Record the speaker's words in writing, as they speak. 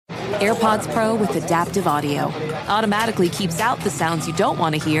AirPods Pro with adaptive audio automatically keeps out the sounds you don't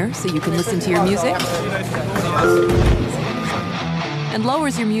want to hear so you can listen to your music, and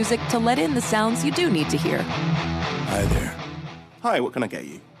lowers your music to let in the sounds you do need to hear. Hi there. Hi, what can I get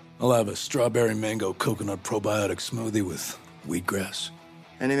you? I'll have a strawberry mango coconut probiotic smoothie with wheatgrass.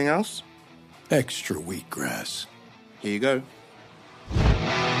 Anything else? Extra wheatgrass. Here you go.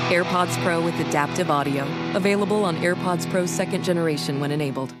 AirPods Pro with adaptive audio. Available on AirPods Pro 2nd generation when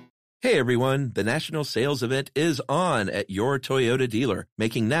enabled. Hey everyone, the national sales event is on at your Toyota dealer,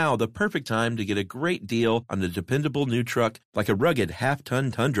 making now the perfect time to get a great deal on a dependable new truck like a rugged half-ton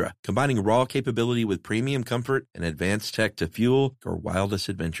Tundra, combining raw capability with premium comfort and advanced tech to fuel your wildest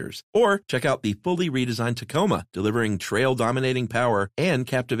adventures. Or check out the fully redesigned Tacoma, delivering trail-dominating power and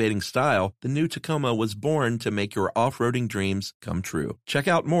captivating style. The new Tacoma was born to make your off-roading dreams come true. Check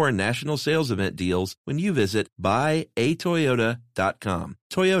out more national sales event deals when you visit buyatoyota.com.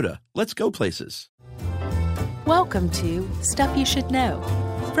 Toyota, let's go places. Welcome to Stuff You Should Know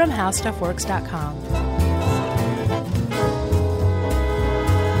from HowStuffWorks.com.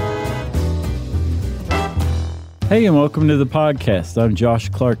 Hey, and welcome to the podcast. I'm Josh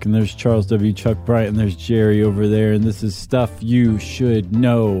Clark, and there's Charles W. Chuck Bryant, and there's Jerry over there, and this is Stuff You Should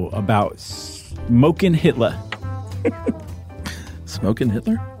Know about Smoking Hitler. Smoking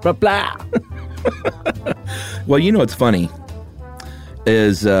Hitler? Blah, blah. Well, you know what's funny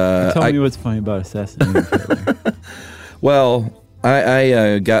is... Tell me what's funny about assassinating Hitler. Well,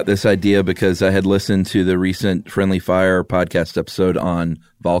 I got this idea because I had listened to the recent Friendly Fire podcast episode on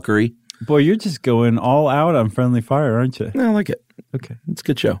Valkyrie. Boy, you're just going all out on Friendly Fire, aren't you? I like it. Okay. It's a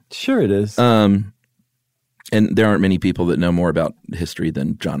good show. Sure it is. And there aren't many people that know more about history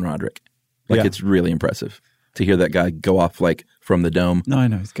than John Roderick. It's really impressive to hear that guy go off like from the dome. No, I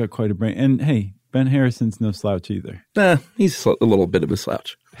know. He's got quite a brain. And hey, Ben Harrison's no slouch either. He's a little bit of a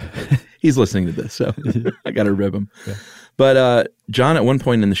slouch. He's listening to this, so I got to rib him. Yeah. But John at one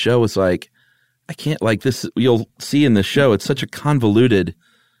point in the show was like, I can't, like this, you'll see in the show, it's such a convoluted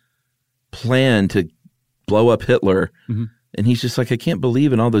plan to blow up Hitler. Mm-hmm. And he's just like, I can't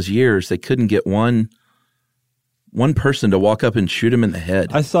believe in all those years they couldn't get one person to walk up and shoot him in the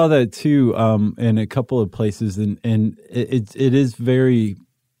head. I saw that too in a couple of places, and it is very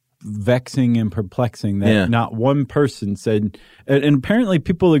vexing and perplexing that not one person said, and apparently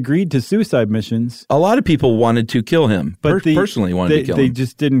people agreed to suicide missions. A lot of people wanted to kill him, but personally wanted to kill him. They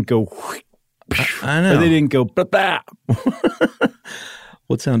just didn't go. I know. Or they didn't go. Blah, blah.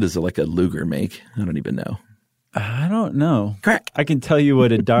 What sound does like a Luger make? I don't even know. I don't know. Crack. I can tell you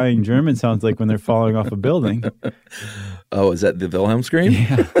what a dying German sounds like when they're falling off a building. Oh, is that the Wilhelm scream?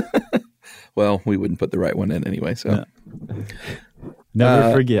 Yeah. Well, we wouldn't put the right one in anyway, so. No.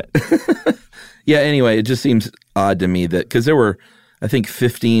 Never forget. Yeah, anyway, it just seems odd to me that, because there were, I think,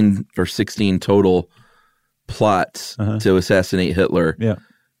 15 or 16 total plots to assassinate Hitler. Yeah.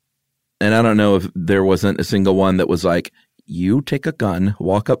 And I don't know if there wasn't a single one that was like, you take a gun,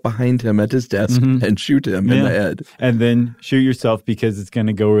 walk up behind him at his desk, and shoot him in the head. And then shoot yourself because it's going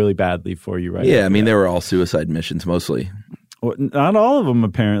to go really badly for you, right? Yeah, I mean, they were all suicide missions mostly. Well, not all of them,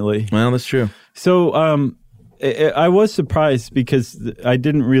 apparently. Well, that's true. So I was surprised because I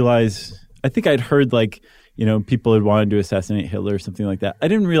didn't realize – I think I'd heard people had wanted to assassinate Hitler or something like that. I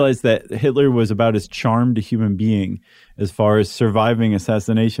didn't realize that Hitler was about as charmed a human being as far as surviving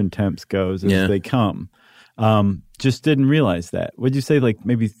assassination attempts goes as they come. Just didn't realize that. What'd you say, like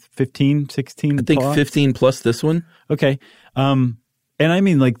maybe 15, 16 I think plots? 15 plus this one. Okay. And I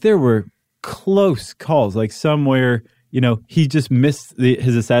mean, like there were close calls, like somewhere, he just missed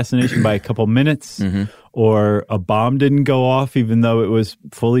his assassination by a couple minutes or a bomb didn't go off even though it was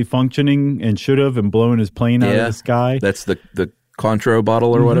fully functioning and should have and blown his plane out of the sky. That's the Cointreau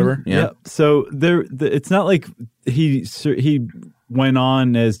bottle or whatever. Yeah. So it's not like he went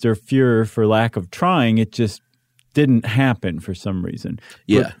on as der Fuhrer for lack of trying. It just didn't happen for some reason.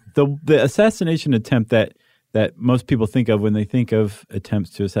 Yeah. But the assassination attempt that most people think of when they think of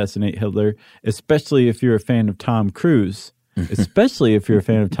attempts to assassinate Hitler, especially if you're a fan of Tom Cruise, especially if you're a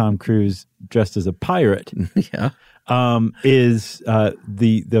fan of Tom Cruise dressed as a pirate, is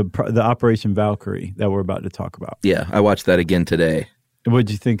the Operation Valkyrie that we're about to talk about. Yeah, I watched that again today. What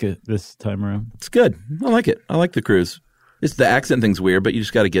did you think of this time around? It's good. I like it. I like the Cruise. The accent thing's weird, but you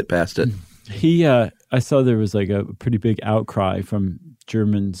just got to get past it. I saw there was like a pretty big outcry from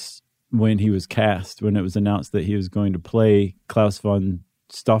Germans when he was cast, when it was announced that he was going to play Klaus von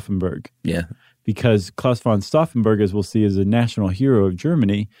Stauffenberg. Yeah. Because Klaus von Stauffenberg, as we'll see, is a national hero of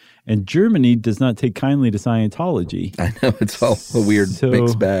Germany, and Germany does not take kindly to Scientology. I know, it's all a weird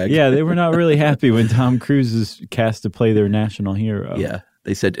mixed bag. Yeah, they were not really happy when Tom Cruise is cast to play their national hero. Yeah.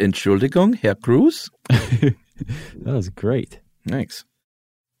 They said, Entschuldigung, Herr Cruz. That was great. Thanks.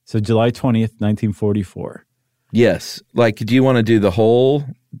 So July 20th, 1944. Yes. Like, do you want to do the whole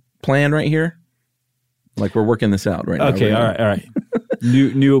plan right here? Like, we're working this out right now. Okay, all right.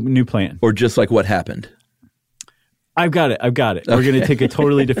 New plan. Or just like what happened? I've got it. We're going to take a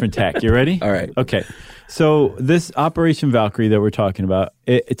totally different tack. You ready? All right. Okay. So this Operation Valkyrie that we're talking about,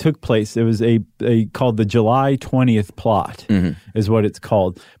 it took place. It was a called the July 20th plot is what it's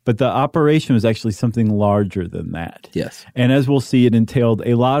called. But the operation was actually something larger than that. Yes. And as we'll see, it entailed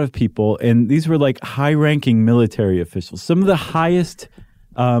a lot of people. And these were like high-ranking military officials. Some of the highest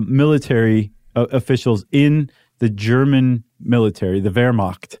military officials in the German military, the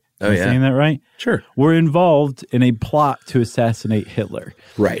Wehrmacht. Am I saying that right? Sure. Were involved in a plot to assassinate Hitler.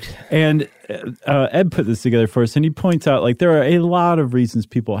 Right. And Ed put this together for us, and he points out, like, there are a lot of reasons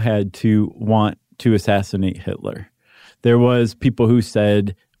people had to want to assassinate Hitler. There was people who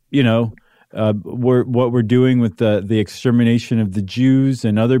said, you know, what we're doing with the extermination of the Jews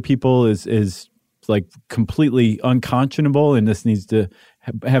and other people is like completely unconscionable, and this needs to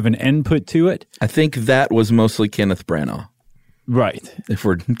have an end put to it. I think that was mostly Kenneth Branagh. Right. If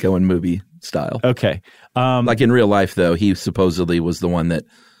we're going movie style. Okay. Like in real life, though, he supposedly was the one that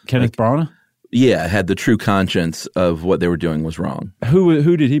Kenneth Branagh? Yeah, had the true conscience of what they were doing was wrong.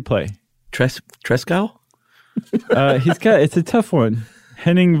 Who did he play? Treschow? It's a tough one.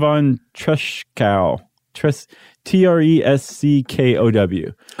 Henning von Treschow. Tresckow.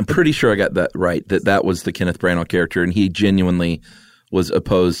 I'm pretty sure I got that right, that was the Kenneth Branagh character, and he genuinely was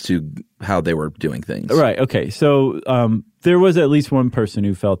opposed to how they were doing things. Right, okay. So there was at least one person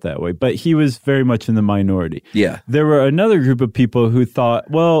who felt that way, but he was very much in the minority. Yeah. There were another group of people who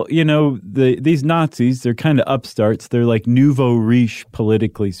thought, well, you know, these Nazis, they're kind of upstarts. They're like nouveau riche,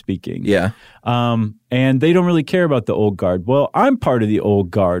 politically speaking. Yeah. And they don't really care about the old guard. Well, I'm part of the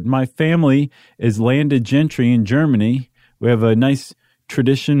old guard. My family is landed gentry in Germany. We have a nice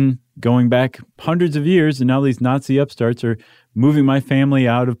tradition going back hundreds of years, and now these Nazi upstarts are moving my family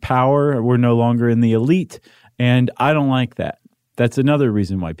out of power. We're no longer in the elite, and I don't like that. That's another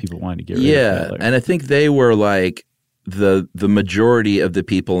reason why people wanted to get rid of Hitler. Yeah, and I think they were like the majority of the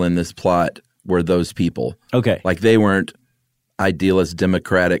people in this plot were those people. Okay. Like they weren't idealist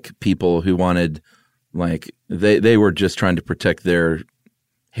democratic people who wanted, like, they were just trying to protect their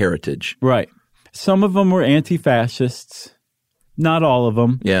heritage. Right. Some of them were anti-fascists. Not all of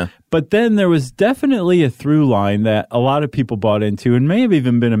them. Yeah. But then there was definitely a through line that a lot of people bought into and may have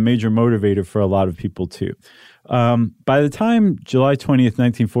even been a major motivator for a lot of people too. By the time July 20th,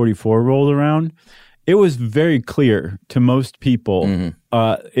 1944 rolled around, it was very clear to most people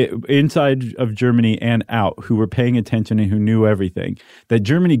inside of Germany and out who were paying attention and who knew everything that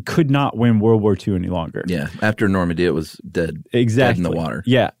Germany could not win World War II any longer. Yeah. After Normandy, it was dead. Exactly. Dead in the water.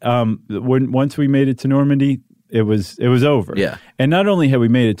 Yeah. Once we made it to Normandy, it was over. Yeah. And not only had we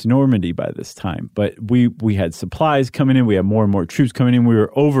made it to Normandy by this time, but we had supplies coming in. We had more and more troops coming in. We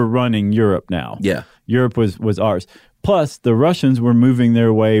were overrunning Europe now. Yeah. Europe was ours. Plus, the Russians were moving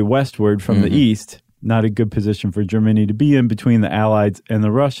their way westward from the east. Not a good position for Germany to be in between the Allies and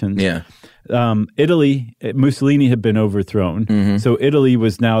the Russians. Yeah. Italy, Mussolini had been overthrown. So Italy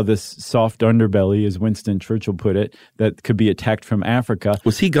was now this soft underbelly, as Winston Churchill put it, that could be attacked from Africa.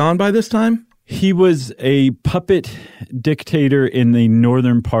 Was he gone by this time? He was a puppet dictator in the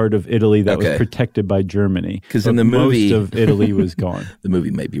northern part of Italy that was protected by Germany. Because in the movie, most of Italy was gone. The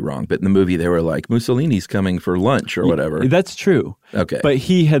movie may be wrong, but in the movie they were like, Mussolini's coming for lunch or whatever. That's true. Okay. But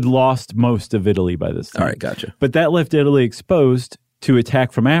he had lost most of Italy by this time. All right, gotcha. But that left Italy exposed to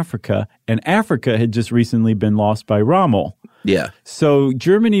attack from Africa, and Africa had just recently been lost by Rommel. Yeah. So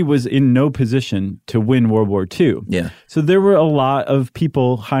Germany was in no position to win World War II. Yeah. So there were a lot of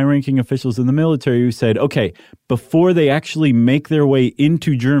people, high-ranking officials in the military who said, okay, before they actually make their way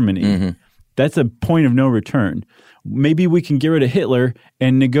into Germany, that's a point of no return. Maybe we can get rid of Hitler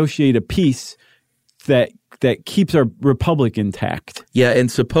and negotiate a peace that keeps our republic intact. Yeah,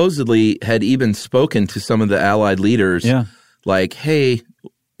 and supposedly had even spoken to some of the Allied leaders like, hey,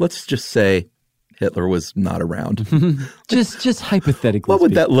 let's just say Hitler was not around. just hypothetically. What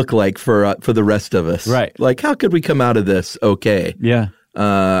would that look like for the rest of us? Right. Like, how could we come out of this okay? Yeah.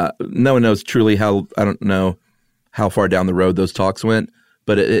 No one knows truly how, I don't know how far down the road those talks went,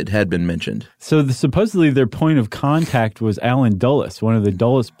 but it had been mentioned. So supposedly their point of contact was Alan Dulles, one of the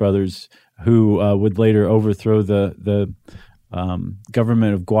Dulles brothers who would later overthrow the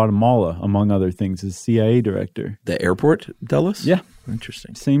government of Guatemala, among other things, as CIA director. The airport Dulles? Yeah.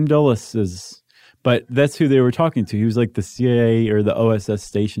 Interesting. Same Dulles as... But that's who they were talking to. He was like the CIA or the OSS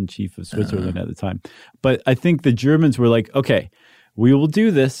station chief of Switzerland at the time. But I think the Germans were like, okay, we will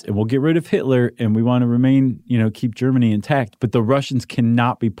do this and we'll get rid of Hitler and we want to remain, keep Germany intact. But the Russians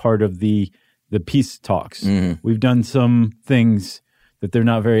cannot be part of the peace talks. We've done some things that they're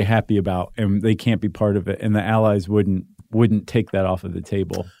not very happy about and they can't be part of it. And the Allies wouldn't take that off of the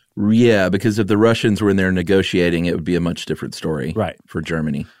table. Yeah, because if the Russians were in there negotiating, it would be a much different story for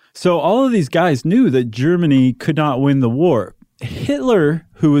Germany. So all of these guys knew that Germany could not win the war. Hitler,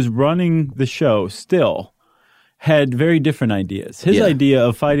 who was running the show still, had very different ideas. His idea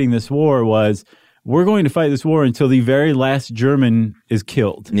of fighting this war was, we're going to fight this war until the very last German is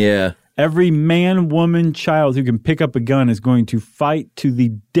killed. Yeah. Every man, woman, child who can pick up a gun is going to fight to the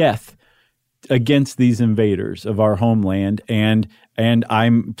death against these invaders of our homeland. And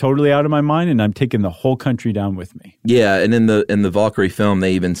I'm totally out of my mind, and I'm taking the whole country down with me. Yeah, and in the Valkyrie film,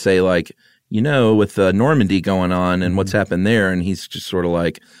 they even say, like, with Normandy going on and what's happened there, and he's just sort of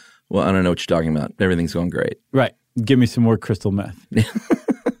like, well, I don't know what you're talking about. Everything's going great. Right. Give me some more crystal meth.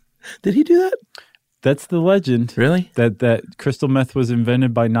 Did he do that? That's the legend. Really? That crystal meth was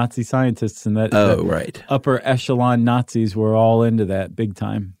invented by Nazi scientists, and that right. upper echelon Nazis were all into that big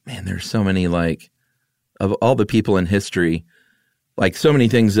time. Man, there's so many, of all the people in history, so many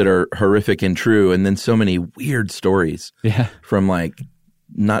things that are horrific and true, and then so many weird stories. Yeah. From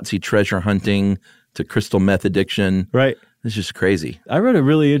Nazi treasure hunting to crystal meth addiction. Right. It's just crazy. I read a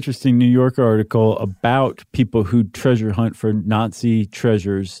really interesting New Yorker article about people who treasure hunt for Nazi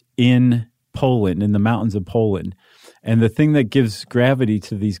treasures in Poland, in the mountains of Poland. And the thing that gives gravity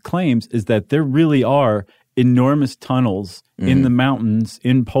to these claims is that there really are enormous tunnels in the mountains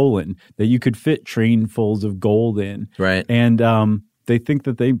in Poland that you could fit trainfuls of gold in. Right. And they think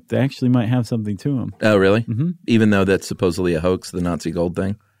that they actually might have something to them. Oh, really? Mm-hmm. Even though that's supposedly a hoax, the Nazi gold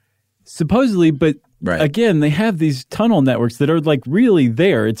thing? Supposedly, but again, they have these tunnel networks that are really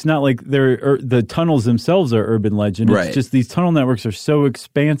there. It's not like the tunnels themselves are urban legend. It's just these tunnel networks are so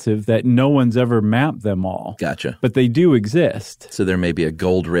expansive that no one's ever mapped them all. Gotcha. But they do exist. So there may be a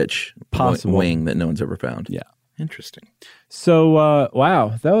gold-rich wing that no one's ever found. Yeah. Interesting. So,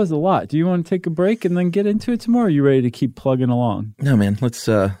 wow, that was a lot. Do you want to take a break and then get into it some more? Or are you ready to keep plugging along? No, man. Let's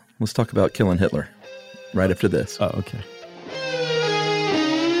talk about killing Hitler right after this. Oh, okay.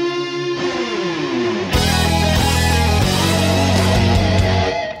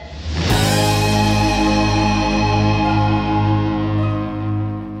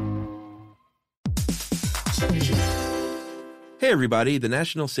 Hey everybody, the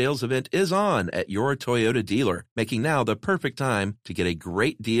national sales event is on at your Toyota dealer, making now the perfect time to get a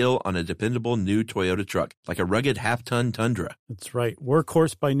great deal on a dependable new Toyota truck, like a rugged half-ton Tundra. That's right.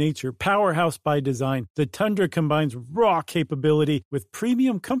 Workhorse by nature, powerhouse by design. The Tundra combines raw capability with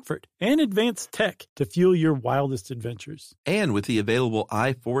premium comfort and advanced tech to fuel your wildest adventures. And with the available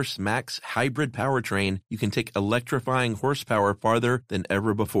iForce Max hybrid powertrain, you can take electrifying horsepower farther than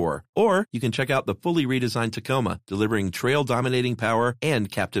ever before. Or you can check out the fully redesigned Tacoma, delivering trail-dominating power and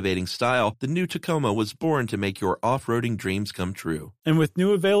captivating style. The new Tacoma was born to make your off-roading dreams come true. And with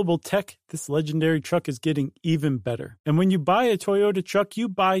new available tech, this legendary truck is getting even better. And when you buy a Toyota truck, you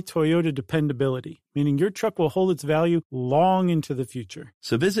buy Toyota dependability, meaning your truck will hold its value long into the future.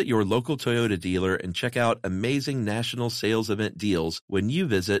 So visit your local Toyota dealer and check out amazing national sales event deals when you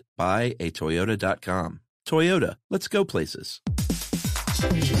visit buyatoyota.com. Toyota, let's go places.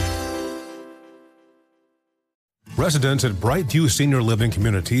 Residents at Brightview Senior Living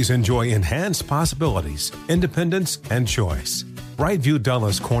Communities enjoy enhanced possibilities, independence, and choice. Brightview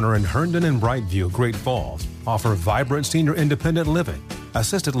Dulles Corner in Herndon and Brightview, Great Falls, offer vibrant senior independent living,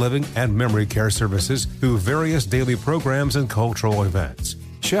 assisted living, and memory care services through various daily programs and cultural events.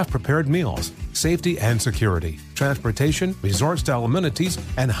 Chef-prepared meals, safety and security, transportation, resort-style amenities,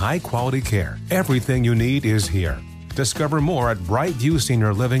 and high-quality care. Everything you need is here. Discover more at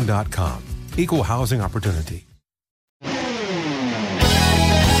brightviewseniorliving.com. Equal housing opportunity.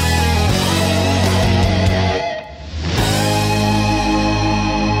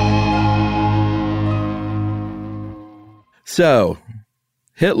 So,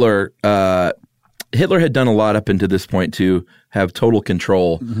 Hitler had done a lot up until this point to have total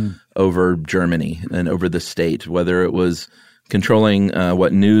control over Germany and over the state, whether it was controlling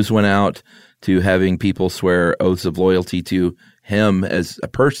what news went out to having people swear oaths of loyalty to him as a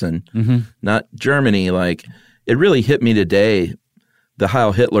person, not Germany. It really hit me today, the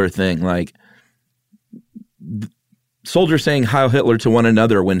Heil Hitler thing, soldiers saying Heil Hitler to one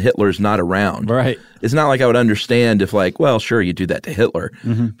another when Hitler's not around. Right. It's not like I would understand if well, sure, you do that to Hitler.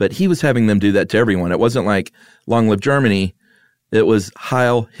 But he was having them do that to everyone. It wasn't like long live Germany. It was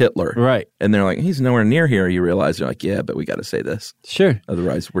Heil Hitler. Right. And they're like, he's nowhere near here. You realize they're like, yeah, but we got to say this. Sure.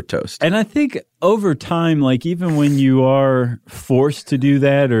 Otherwise, we're toast. And I think over time, like even when you are forced to do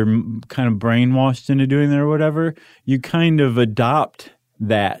that or kind of brainwashed into doing that or whatever, you kind of adopt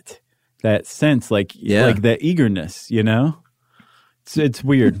that sense, like that eagerness, you know? It's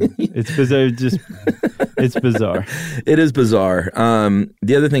weird. It's bizarre. It's bizarre. It is bizarre.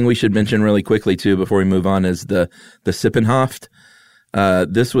 The other thing we should mention really quickly too before we move on is the Sippenhaft.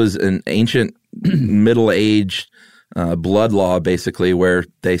 This was an ancient middle-aged blood law, basically, where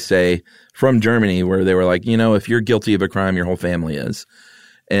they say from Germany, where they were like, if you're guilty of a crime, your whole family is.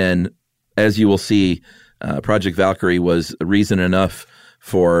 And as you will see, Project Valkyrie was reason enough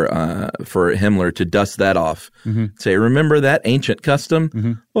for Himmler to dust that off. Mm-hmm. Say, remember that ancient custom?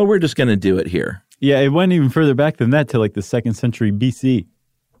 Mm-hmm. Well, we're just going to do it here. Yeah, it went even further back than that to like the 2nd century BC,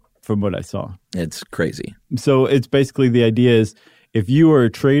 from what I saw. It's crazy. So it's basically the idea is if you are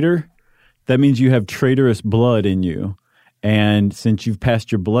a traitor, that means you have traitorous blood in you. And since you've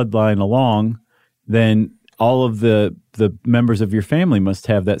passed your bloodline along, then all of the members of your family must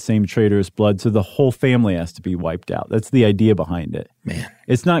have that same traitorous blood, so the whole family has to be wiped out. That's the idea behind it. Man.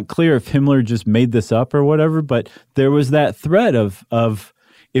 It's not clear if Himmler just made this up or whatever, but there was that threat of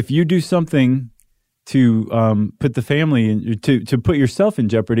if you do something to put the family in, to put yourself in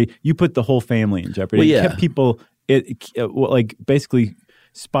jeopardy, you put the whole family in jeopardy. Well, yeah. It kept people like basically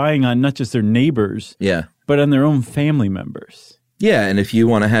spying on not just their neighbors, but on their own family members. Yeah, and if you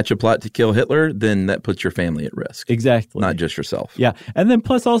want to hatch a plot to kill Hitler, then that puts your family at risk. Exactly, not just yourself. Yeah, and then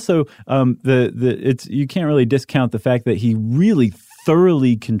plus also, you can't really discount the fact that he really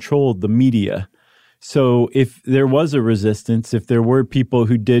thoroughly controlled the media. So if there was a resistance, if there were people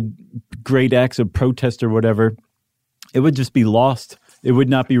who did great acts of protest or whatever, it would just be lost. It would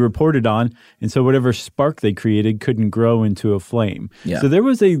not be reported on. And so whatever spark they created couldn't grow into a flame. Yeah. So there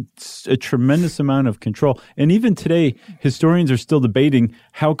was a tremendous amount of control. And even today, historians are still debating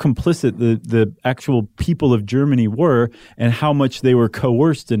how complicit the actual people of Germany were and how much they were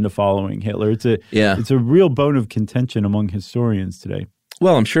coerced into following Hitler. It's a real bone of contention among historians today.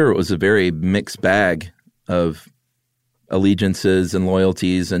 Well, I'm sure it was a very mixed bag of allegiances and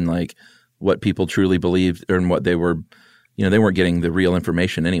loyalties and like what people truly believed and what they were. They weren't getting the real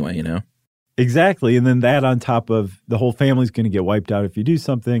information anyway, Exactly. And then that on top of the whole family's going to get wiped out if you do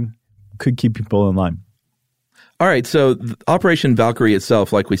something, could keep people in line. All right. So Operation Valkyrie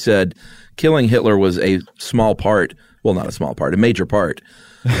itself, like we said, killing Hitler was a small part. Well, not a small part, a major part.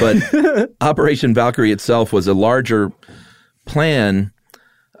 But Operation Valkyrie itself was a larger plan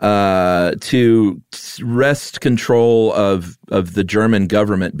to wrest control of the German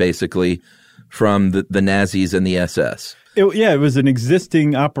government, basically, from the Nazis and the SS. It was an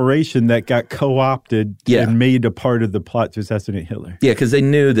existing operation that got co-opted and made a part of the plot to assassinate Hitler. Yeah, because they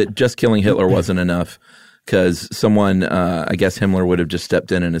knew that just killing Hitler wasn't enough because someone, I guess Himmler would have just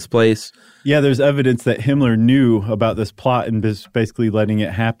stepped in his place. Yeah, there's evidence that Himmler knew about this plot and was basically letting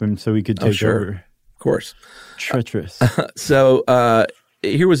it happen so he could take over. Of course. Treacherous. So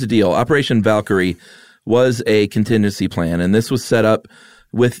here was the deal. Operation Valkyrie was a contingency plan, and this was set up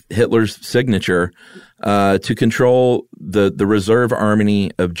with Hitler's signature to control the reserve army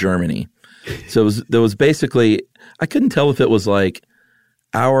of Germany. So there was basically, I couldn't tell if it was like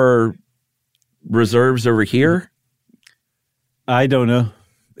our reserves over here. I don't know.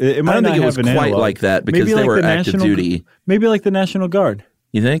 It might I don't not think it was have quite analog. like that because maybe they like were the active duty. Maybe like the National Guard.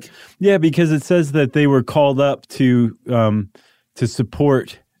 You think? Yeah, because it says that they were called up to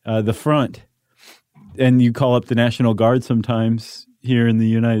support the front, and you call up the National Guard sometimes here in the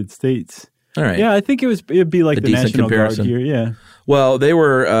United States. All right. Yeah, I think it'd be like the National comparison. Guard here. Yeah. Well, they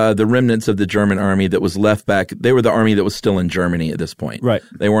were the remnants of the German army that was left back. They were the army that was still in Germany at this point. Right.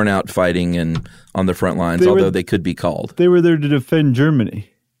 They weren't out fighting and on the front lines, although they could be called. They were there to defend Germany.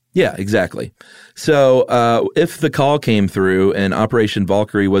 Yeah, exactly. So if the call came through and Operation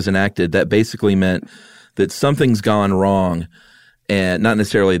Valkyrie was enacted, that basically meant that something's gone wrong. And not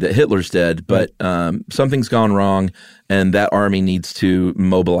necessarily that Hitler's dead, but something's gone wrong, and that army needs to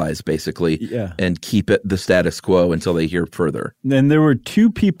mobilize, basically, and keep it the status quo until they hear further. And there were two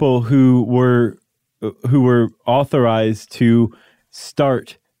people who were authorized to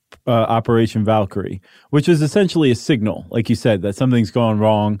start Operation Valkyrie, which is essentially a signal, like you said, that something's gone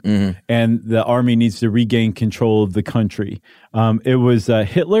wrong, and the army needs to regain control of the country. It was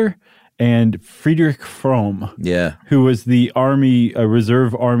Hitler and Friedrich Fromm, who was the army,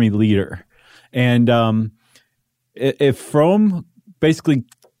 reserve army leader. And if Fromm basically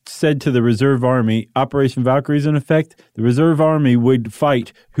said to the reserve army, Operation Valkyrie is in effect, the reserve army would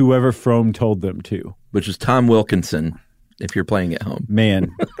fight whoever Fromm told them to. Which is Tom Wilkinson. if you're playing at home.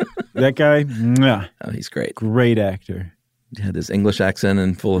 Man, that guy, mwah, Oh, he's great. great actor. He had his English accent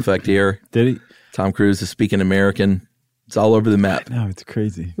in full effect here. Did he? Tom Cruise is speaking American. It's all over the map. No, it's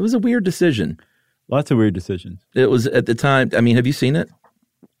crazy. It was a weird decision. Lots of weird decisions. It was at the time. I mean, have you seen it?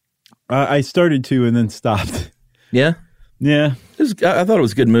 I started to and then stopped. Yeah? Yeah, I thought it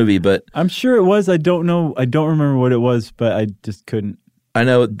was a good movie, but I'm sure it was. I don't know. I don't remember what it was, but I just couldn't. I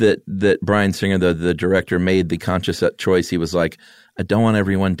know that Bryan Singer, the director, made the conscious choice. He was like, I don't want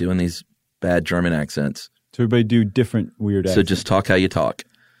everyone doing these bad German accents. So everybody do different weird accents. So just talk how you talk.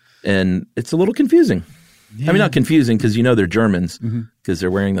 And it's a little confusing. Yeah. I mean, not confusing because you know they're Germans because they're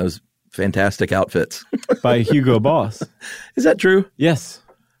wearing those fantastic outfits. By Hugo Boss. Is that true? Yes.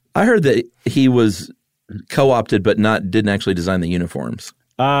 I heard that he was co-opted but didn't actually design the uniforms.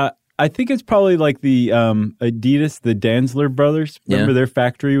 I think it's probably like the Adidas, the Danzler brothers. Remember their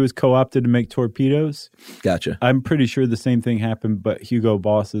factory was co-opted to make torpedoes? Gotcha. I'm pretty sure the same thing happened, but Hugo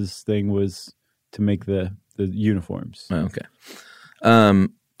Boss's thing was to make the uniforms. Oh, okay.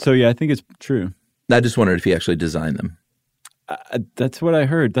 So yeah, I think it's true. I just wondered if he actually designed them. That's what I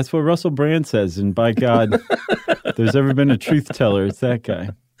heard. That's what Russell Brand says. And by God, if there's ever been a truth teller, it's that guy.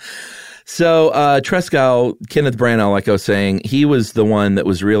 So Treschow, Kenneth Branagh, like I was saying, he was the one that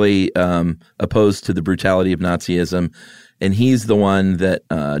was really opposed to the brutality of Nazism, and he's the one that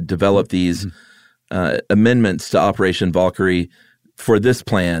developed these amendments to Operation Valkyrie for this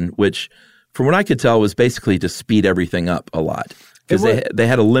plan, which, from what I could tell, was basically to speed everything up a lot because they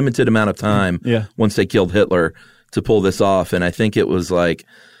had a limited amount of time once they killed Hitler to pull this off, and I think it was like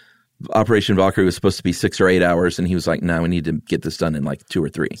Operation Valkyrie was supposed to be 6 or 8 hours, and he was like, no, we need to get this done in like 2 or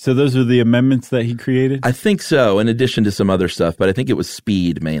 3. So those are the amendments that he created? I think so, in addition to some other stuff, but I think it was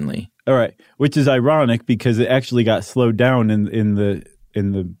speed mainly. All right, which is ironic because it actually got slowed down in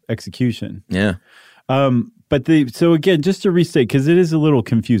the execution. Yeah. So again, just to restate, because it is a little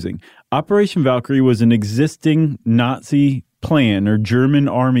confusing, Operation Valkyrie was an existing Nazi plan or German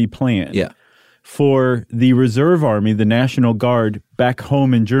army plan. Yeah. For the reserve army, the National Guard back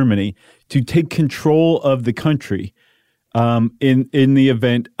home in Germany, to take control of the country in the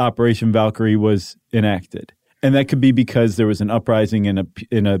event Operation Valkyrie was enacted. And that could be because there was an uprising in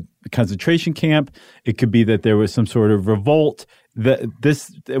a concentration camp. It could be that there was some sort of revolt.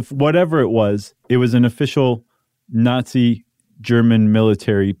 Whatever it was an official Nazi German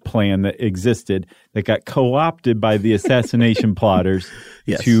military plan that existed that got co-opted by the assassination plotters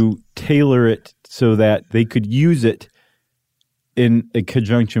to tailor it so that they could use it in a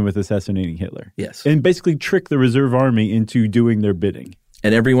conjunction with assassinating Hitler. Yes. And basically trick the reserve army into doing their bidding.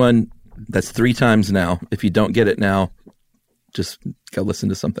 And everyone, that's 3 times now. If you don't get it now, just go listen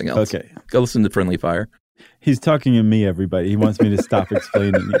to something else. Okay. Go listen to Friendly Fire. He's talking to me, everybody. He wants me to stop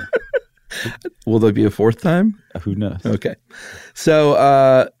explaining it. Will there be a 4th time? Who knows? Okay.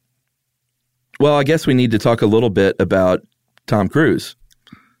 So, well, I guess we need to talk a little bit about Tom Cruise,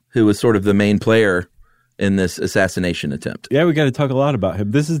 who was sort of the main player in this assassination attempt. Yeah, we got to talk a lot about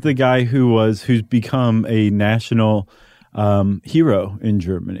him. This is the guy who's become a national hero in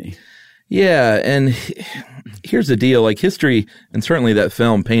Germany. Yeah, and here's the deal. Like, history, and certainly that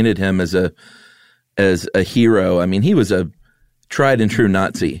film, painted him as a hero. I mean, he was a tried and true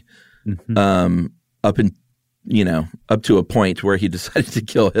Nazi. Up to a point where he decided to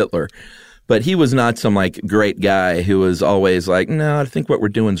kill Hitler. But he was not some like great guy who was always like, no, I think what we're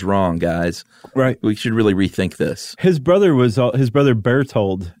doing is wrong, guys. Right. We should really rethink this. His brother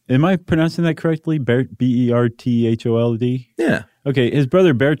Berthold. Am I pronouncing that correctly? Berthold? Yeah. Okay. His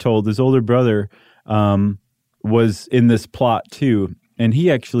brother Berthold, his older brother, was in this plot too. And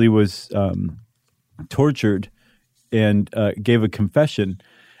he actually was tortured and gave a confession.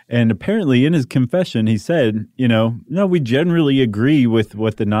 And apparently in his confession, he said, no, we generally agree with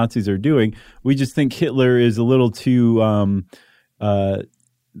what the Nazis are doing. We just think Hitler is a little too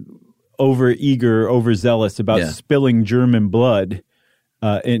overzealous about spilling German blood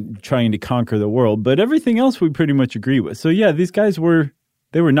and trying to conquer the world. But everything else we pretty much agree with. So, yeah, these guys were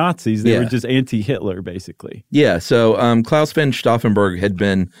Nazis. They were just anti-Hitler, basically. Yeah. So Klaus von Stauffenberg had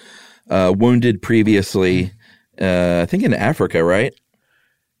been wounded previously, I think in Africa, right?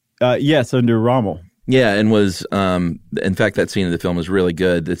 Yes, under Rommel. Yeah, and was in fact that scene of the film is really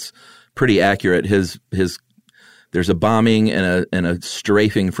good. It's pretty accurate. His there's a bombing and a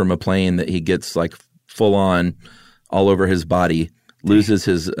strafing from a plane that he gets like full on all over his body. Loses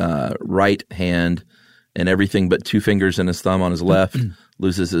his right hand and everything but 2 fingers and his thumb on his left.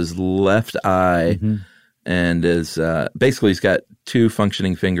 Loses his left eye and is basically he's got 2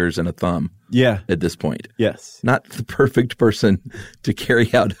 functioning fingers and a thumb. Yeah. At this point. Yes. Not the perfect person to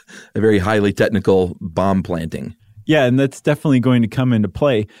carry out a very highly technical bomb planting. Yeah, and that's definitely going to come into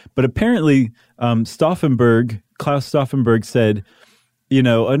play. But apparently, Klaus Stauffenberg said,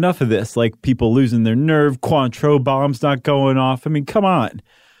 enough of this, like people losing their nerve, Cointreau bombs not going off. I mean, come on.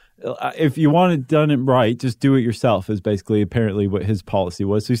 If you want it done it right, just do it yourself is basically apparently what his policy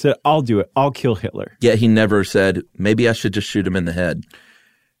was. So he said, I'll do it. I'll kill Hitler. Yeah, he never said, maybe I should just shoot him in the head.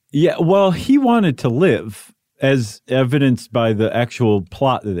 Yeah, well, he wanted to live, as evidenced by the actual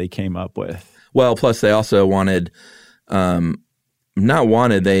plot that they came up with. Well, plus they also wanted, they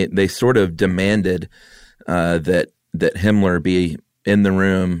sort of demanded that Himmler be in the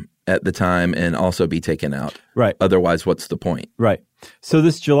room at the time and also be taken out. Right. Otherwise, what's the point? Right. So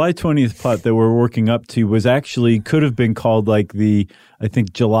this July 20th plot that we're working up to could have been called like the, I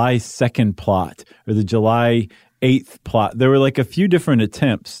think, July 2nd plot or the July 8th plot. There were like a few different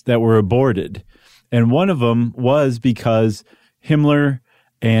attempts that were aborted. And one of them was because Himmler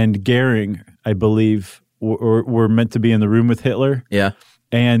and Goering, I believe, were meant to be in the room with Hitler. Yeah.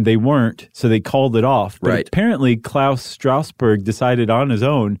 And they weren't, so they called it off. But right. Apparently, Klaus Strasberg decided on his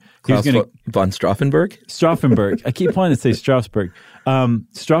own. Von Stauffenberg? Stauffenberg. I keep wanting to say Strasberg.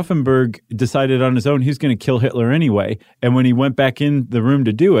 Stauffenberg decided on his own he was going to kill Hitler anyway. And when he went back in the room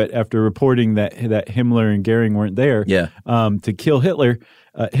to do it, after reporting that Himmler and Goering weren't there to kill Hitler,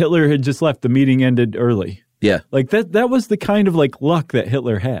 Hitler had just left. The meeting ended early. Yeah. Like that was the kind of like luck that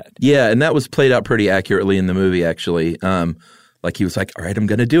Hitler had. Yeah, and that was played out pretty accurately in the movie, actually. Like he was like, all right, I'm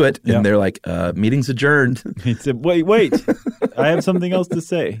going to do it. And they're like, meeting's adjourned. He said, wait, I have something else to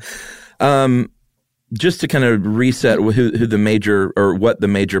say. Just to kind of reset who the major or what the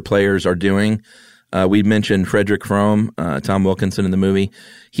major players are doing. We mentioned Frederick Fromm, Tom Wilkinson in the movie.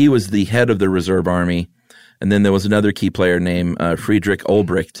 He was the head of the Reserve Army. And then there was another key player named Friedrich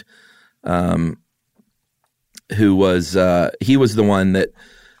Olbricht, who was he was the one that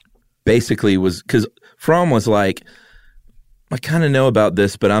basically was, because Fromm was like, I kind of know about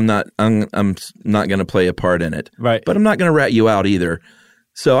this, but I'm not going to play a part in it. Right. But I'm not going to rat you out either.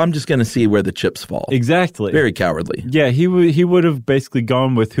 So I'm just going to see where the chips fall. Exactly. Very cowardly. Yeah, he would have basically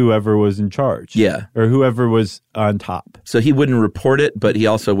gone with whoever was in charge. Yeah. Or whoever was on top. So he wouldn't report it, but he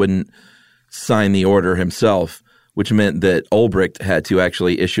also wouldn't sign the order himself, which meant that Olbricht had to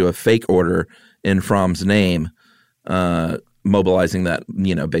actually issue a fake order in Fromm's name, mobilizing that,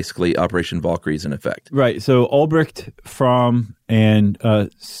 basically Operation Valkyrie's in effect. Right. So Olbricht, Fromm, and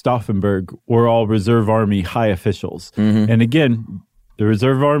Stauffenberg were all Reserve Army high officials. Mm-hmm. And again, the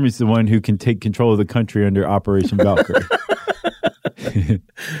Reserve Army is the one who can take control of the country under Operation Valkyrie.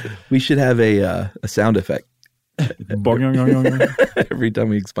 We should have a sound effect every time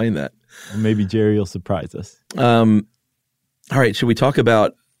we explain that. Maybe Jerry will surprise us. All right. Should we talk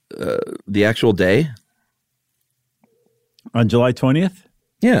about the actual day? On July 20th?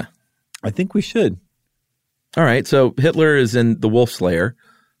 Yeah. I think we should. All right. So Hitler is in the Wolf's Lair.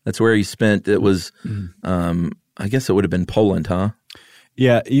 That's where he spent, it was, I guess it would have been Poland, huh?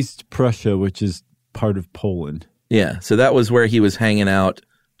 Yeah, East Prussia, which is part of Poland. Yeah. So that was where he was hanging out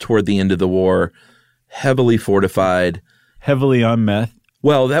toward the end of the war, heavily fortified. Heavily on meth.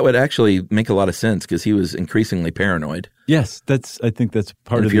 Well, that would actually make a lot of sense because he was increasingly paranoid. Yes, I think that's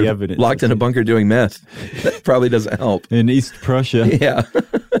part of the evidence. Locked in a bunker doing meth, that probably doesn't help. In East Prussia. Yeah.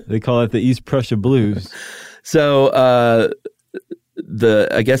 They call it the East Prussia Blues. So I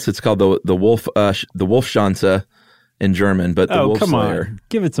guess it's called the Wolfschanze in German, but the Wolf's Lair. On.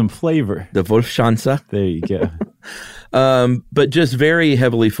 Give it some flavor. The Wolfschanze. There you go. But just very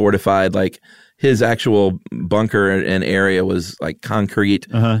heavily fortified, like his actual bunker and area was like concrete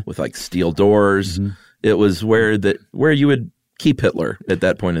with like steel doors. Mm-hmm. It was where you would keep Hitler at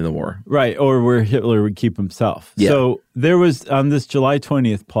that point in the war. Right, or where Hitler would keep himself. Yeah. So there was, on this July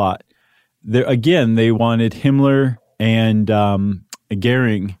 20th plot, again, they wanted Himmler and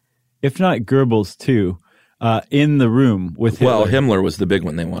Goering, if not Goebbels too, in the room with Hitler. Well, Himmler was the big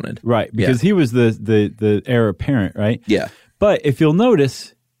one they wanted. Right, because he was the heir apparent, right? Yeah. But if you'll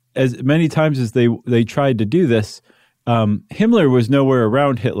notice, as many times as they tried to do this, Himmler was nowhere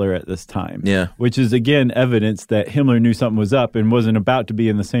around Hitler at this time. Yeah. Which is, again, evidence that Himmler knew something was up and wasn't about to be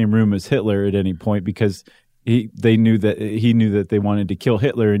in the same room as Hitler at any point because he knew that they wanted to kill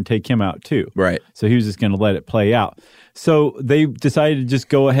Hitler and take him out too. Right. So he was just going to let it play out. So they decided to just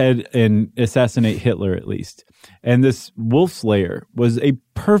go ahead and assassinate Hitler at least. And this Wolf's Lair was a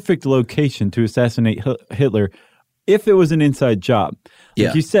perfect location to assassinate Hitler if it was an inside job.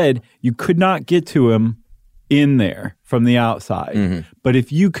 Like you said, you could not get to him in there from the outside. Mm-hmm. But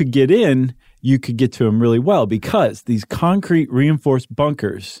if you could get in, you could get to him really well because these concrete reinforced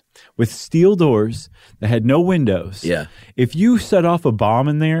bunkers with steel doors that had no windows. Yeah. If you set off a bomb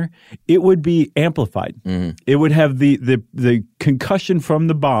in there, it would be amplified. It would have the concussion from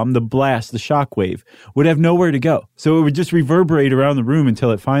the bomb, the blast, the shock wave would have nowhere to go. So it would just reverberate around the room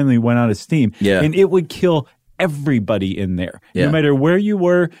until it finally went out of steam. Yeah. And it would kill everybody in there. Yeah. No matter where you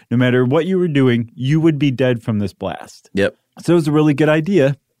were, no matter what you were doing, you would be dead from this blast. Yep. So it was a really good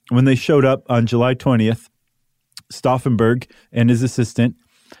idea when they showed up on July 20th, Stauffenberg and his assistant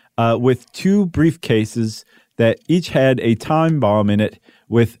with 2 briefcases that each had a time bomb in it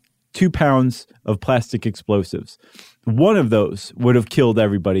with 2 pounds of plastic explosives. One of those would have killed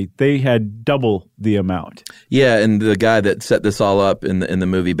everybody. They had double the amount. Yeah, and the guy that set this all up in the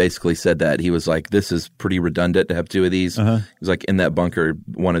movie basically said that. He was like, this is pretty redundant to have 2 of these. He was like, in that bunker,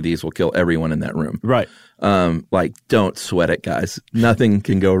 one of these will kill everyone in that room. Right. Like, don't sweat it, guys. Nothing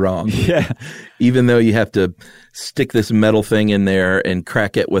can go wrong. Yeah. Even though you have to stick this metal thing in there and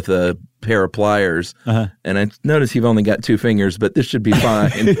crack it with a pair of pliers. And I notice you've only got 2 fingers, but this should be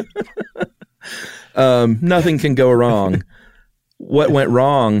fine. Nothing can go wrong. What went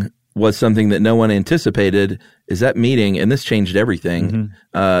wrong was something that no one anticipated is that meeting, and this changed everything.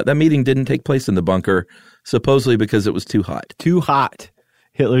 That meeting didn't take place in the bunker, supposedly because it was too hot. Too hot.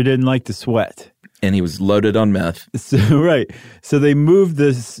 Hitler didn't like to sweat. And he was loaded on meth. So, right. So they moved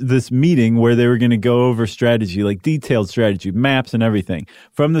this meeting where they were going to go over strategy, like detailed strategy, maps and everything,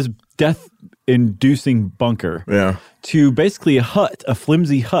 from this death-inducing bunker to basically a hut, a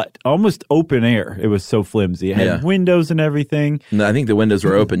flimsy hut, almost open air. It was so flimsy. It had windows and everything. No, I think the windows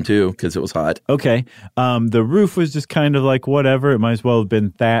were open too because it was hot. Okay. The roof was just kind of like whatever. It might as well have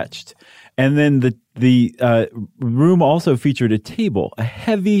been thatched. And then the room also featured a table, a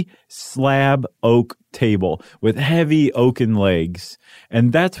heavy slab oak table with heavy oaken legs.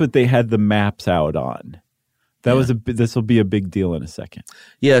 And that's what they had the maps out on. This will be a big deal in a second.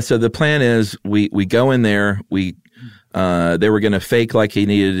 Yeah, so the plan is we go in there. They were going to fake like he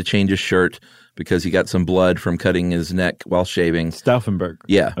needed to change his shirt because he got some blood from cutting his neck while shaving. Stauffenberg.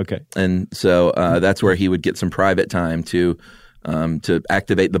 Yeah. Okay. And so that's where he would get some private time to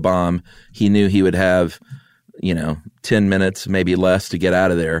activate the bomb. He knew he would have, 10 minutes, maybe less, to get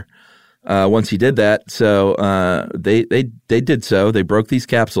out of there. Once he did that, so they did so. They broke these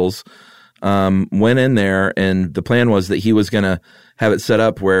capsules, went in there, and the plan was that he was going to have it set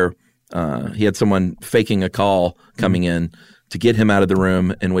up where he had someone faking a call coming in to get him out of the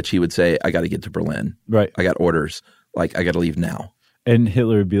room, in which he would say, I got to get to Berlin. Right. I got orders. Like, I got to leave now. And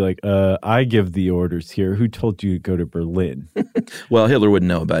Hitler would be like, I give the orders here. Who told you to go to Berlin? Well, Hitler wouldn't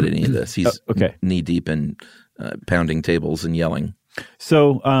know about any of this. He's okay. knee deep in pounding tables and yelling.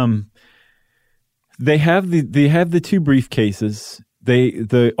 So they have the 2 briefcases.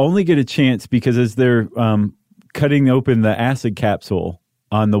 They only get a chance because as they're cutting open the acid capsule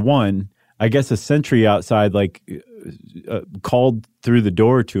on the one, I guess a sentry outside called through the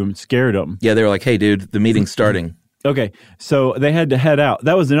door to him, scared him. Yeah, they were like, hey, dude, the meeting's starting. Okay, so they had to head out.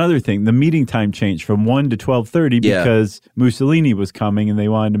 That was another thing. The meeting time changed from 1 to 12:30 because Mussolini was coming and they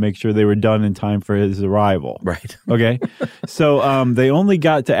wanted to make sure they were done in time for his arrival. Right. Okay, so they only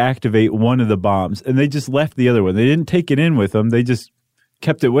got to activate one of the bombs and they just left the other one. They didn't take it in with them. They just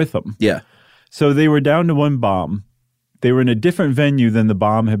kept it with them. Yeah. So they were down to 1 bomb. They were in a different venue than the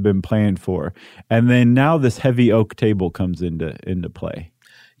bomb had been planned for. And then now this heavy oak table comes into play.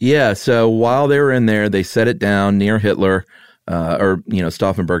 Yeah, so while they were in there, they set it down near Hitler,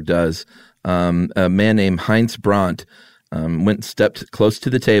 Stauffenberg does. A man named Heinz Brandt went and stepped close to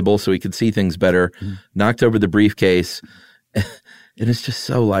the table so he could see things better, knocked over the briefcase. And it's just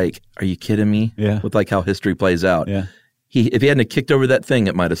so like, are you kidding me? Yeah. With like how history plays out. Yeah. If he hadn't kicked over that thing,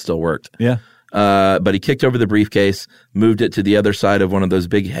 it might have still worked. Yeah. But he kicked over the briefcase, moved it to the other side of one of those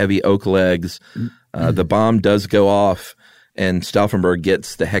big, heavy oak legs. The bomb does go off. And Stauffenberg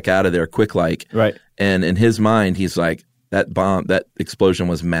gets the heck out of there quick like. Right. And in his mind, he's like, that explosion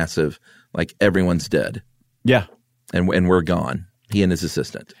was massive. Like, everyone's dead. Yeah. And we're gone. He and his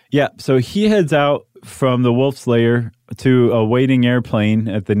assistant. Yeah. So he heads out from the Wolf's Lair to a waiting airplane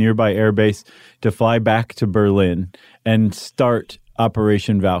at the nearby airbase to fly back to Berlin and start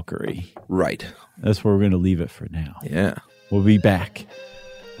Operation Valkyrie. Right. That's where we're going to leave it for now. Yeah. We'll be back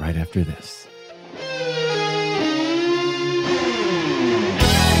right after this.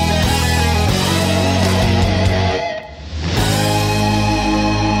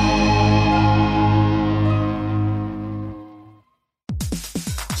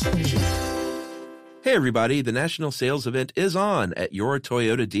 Hey everybody, the national sales event is on at your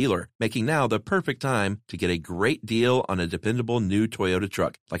Toyota dealer, making now the perfect time to get a great deal on a dependable new Toyota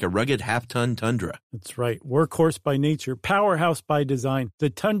truck, like a rugged half-ton Tundra. That's right. Workhorse by nature, powerhouse by design. The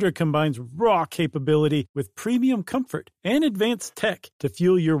Tundra combines raw capability with premium comfort and advanced tech to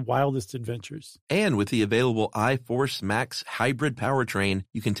fuel your wildest adventures. And with the available iForce Max hybrid powertrain,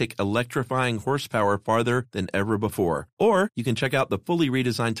 you can take electrifying horsepower farther than ever before. Or you can check out the fully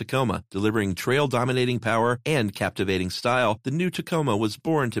redesigned Tacoma, delivering trail-dominating power and captivating style. The new Tacoma was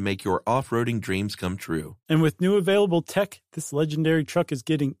born to make your off-roading dreams come true. And with new available tech, this legendary truck is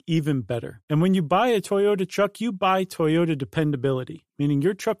getting even better. And when you buy a Toyota truck, you buy Toyota dependability, meaning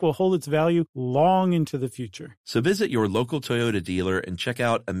your truck will hold its value long into the future. So visit your local Toyota dealer and check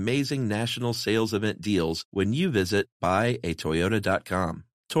out amazing national sales event deals when you visit buyatoyota.com.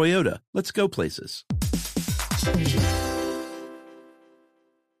 Toyota, let's go places.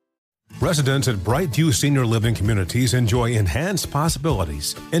 Residents at Brightview Senior Living Communities enjoy enhanced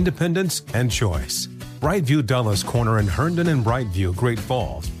possibilities, independence, and choice. Brightview Dulles Corner in Herndon and Brightview, Great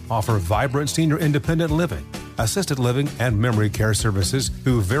Falls, offer vibrant senior independent living, assisted living, and memory care services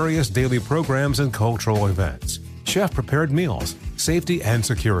through various daily programs and cultural events. Chef-prepared meals, safety and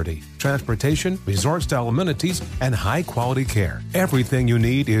security, transportation, resort-style amenities, and high-quality care. Everything you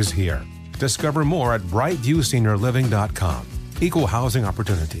need is here. Discover more at brightviewseniorliving.com. Equal housing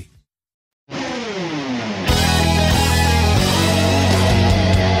opportunity.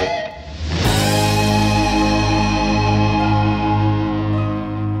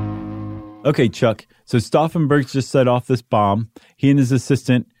 Okay, Chuck. So Stauffenberg's just set off this bomb. He and his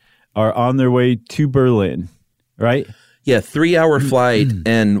assistant are on their way to Berlin, right? Yeah, 3-hour flight,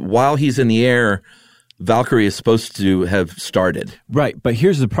 and while he's in the air, Valkyrie is supposed to have started. Right, but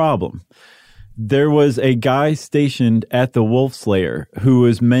here's the problem. There was a guy stationed at the Wolf Slayer who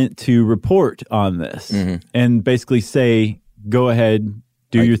was meant to report on this and basically say, go ahead,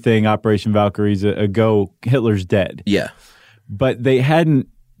 do your thing, Operation Valkyrie's a go, Hitler's dead. Yeah. But they hadn't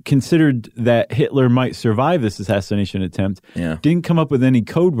considered that Hitler might survive this assassination attempt. Yeah. Didn't come up with any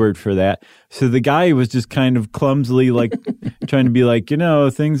code word for that. So the guy was just kind of clumsily like trying to be like,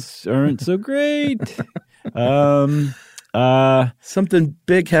 things aren't so great. Something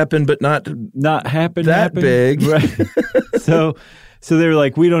big happened, but not happened big. Right. So they were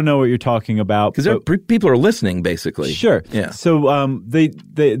like, we don't know what you're talking about. Because people are listening, basically. Sure. Yeah. So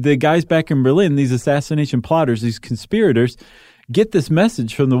the guys back in Berlin, these assassination plotters, these conspirators, get this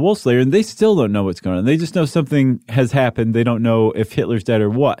message from the Wolfslayer, and they still don't know what's going on. They just know something has happened. They don't know if Hitler's dead or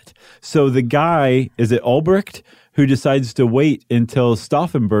what. So the guy, is it Ulbricht, who decides to wait until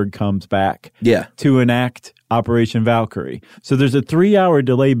Stauffenberg comes back to enact Operation Valkyrie. So there's a 3-hour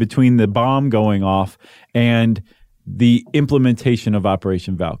delay between the bomb going off and the implementation of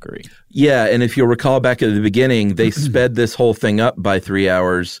Operation Valkyrie. Yeah, and if you'll recall back at the beginning, they sped this whole thing up by 3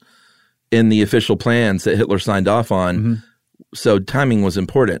 hours in the official plans that Hitler signed off on. So timing was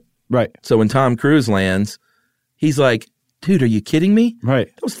important. Right. So when Tom Cruise lands, he's like, dude, are you kidding me? Right.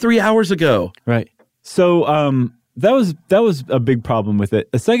 That was 3 hours ago. Right. So that was a big problem with it.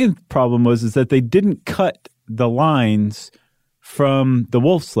 A second problem is that they didn't cut the lines from the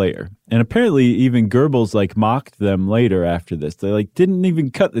Wolfslayer. And apparently even Goebbels mocked them later after this. They didn't even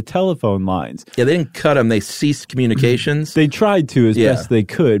cut the telephone lines. Yeah, they didn't cut them. They ceased communications. They tried to as best they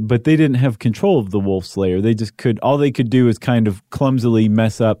could, but they didn't have control of the Wolfslayer. They just all they could do is kind of clumsily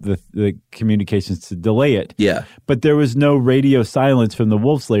mess up the communications to delay it. Yeah. But there was no radio silence from the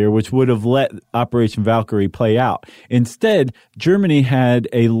Wolfslayer, which would have let Operation Valkyrie play out. Instead, Germany had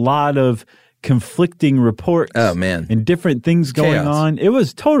a lot of conflicting reports and different things going on. It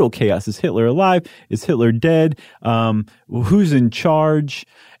was total chaos. Is Hitler alive? Is Hitler dead? Who's in charge?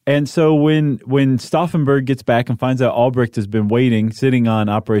 And so when Stauffenberg gets back and finds out Ulbricht has been waiting, sitting on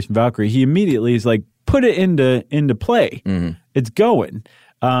Operation Valkyrie, he immediately is like, put it into play. It's going.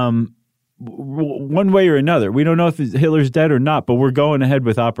 One way or another. We don't know if Hitler's dead or not, but we're going ahead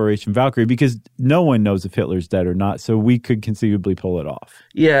with Operation Valkyrie because no one knows if Hitler's dead or not, so we could conceivably pull it off.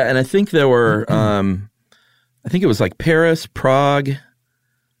 Yeah, and I think there were, I think it was Paris, Prague,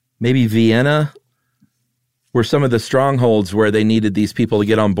 maybe Vienna, were some of the strongholds where they needed these people to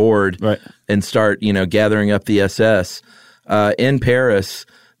get on board and start, gathering up the SS. In Paris,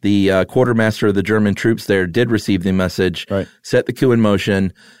 the quartermaster of the German troops there did receive the message, set the coup in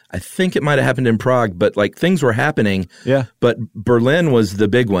motion. I think it might have happened in Prague, but things were happening. Yeah. But Berlin was the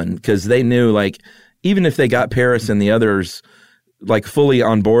big one because they knew even if they got Paris and the others fully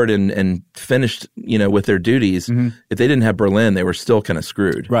on board and finished, with their duties, if they didn't have Berlin, they were still kind of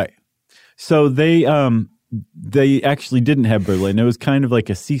screwed. Right. So they they actually didn't have Berlin. It was kind of like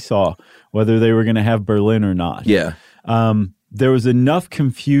a seesaw whether they were going to have Berlin or not. Yeah. There was enough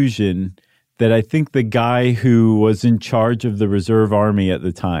confusion that I think the guy who was in charge of the reserve army at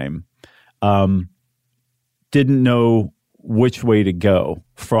the time didn't know which way to go.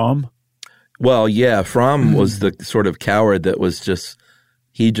 Fromm? Well, yeah, Fromm was the sort of coward that was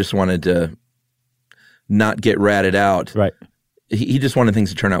he just wanted to not get ratted out. Right. He just wanted things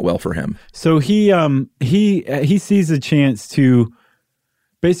to turn out well for him. So he sees a chance to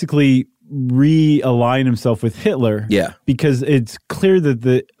basically realign himself with Hitler. Yeah. Because it's clear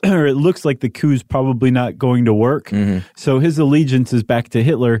that it looks like the coup's probably not going to work. Mm-hmm. So his allegiance is back to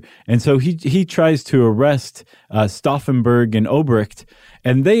Hitler. And so he tries to arrest Stauffenberg and Obrecht,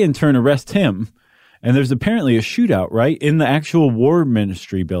 and they in turn arrest him. And there's apparently a shootout, right, in the actual war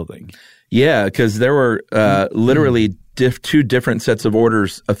ministry building. Yeah, because there were literally two different sets of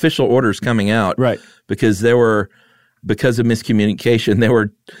orders, official orders coming out. Right. Because of miscommunication, there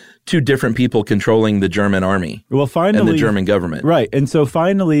were two different people controlling the German army. Well, finally, and the German government. Right. And so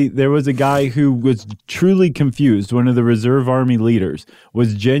finally, there was a guy who was truly confused. One of the reserve army leaders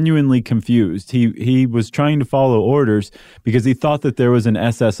was genuinely confused. He was trying to follow orders because he thought that there was an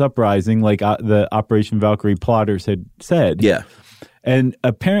SS uprising like the Operation Valkyrie plotters had said. Yeah. And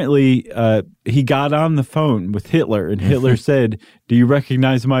apparently, he got on the phone with Hitler, and Hitler said, "Do you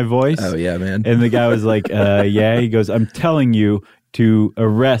recognize my voice?" Oh, yeah, man. And the guy was like, yeah. He goes, "I'm telling you to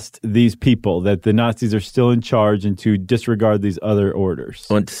arrest these people, that the Nazis are still in charge, and to disregard these other orders."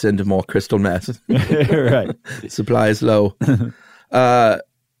 I want to send them all crystal meth. Right. Supply is low.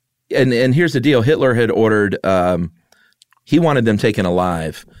 And here's the deal. Hitler had ordered, he wanted them taken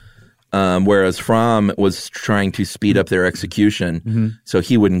alive. Whereas Fromm was trying to speed up their execution so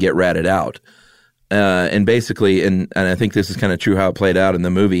he wouldn't get ratted out. And basically, and I think this is kind of true how it played out in the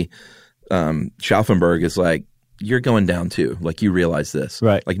movie, Stauffenberg is like, "You're going down too. Like, you realize this.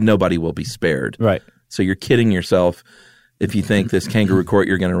 Right. Like, nobody will be spared. Right. So you're kidding yourself if you think this kangaroo court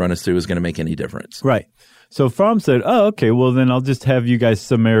you're going to run us through is going to make any difference." Right. So Fromm said, "Oh, okay, well then I'll just have you guys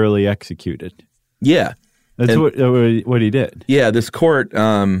summarily executed." Yeah. That's what he did. Yeah, this court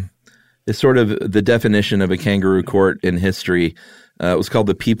is sort of the definition of a kangaroo court in history. It was called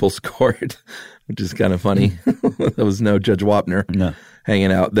the People's Court, which is kind of funny. There was no Judge Wapner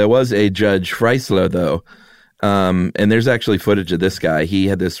hanging out. There was a Judge Freisler, though, and there's actually footage of this guy. He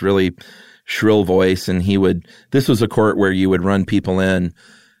had this really shrill voice, and this was a court where you would run people in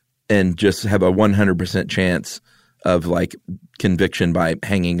and just have a 100% chance of like conviction by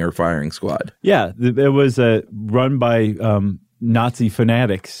hanging or firing squad. Yeah, it was run by Nazi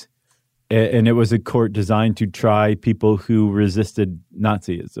fanatics. And it was a court designed to try people who resisted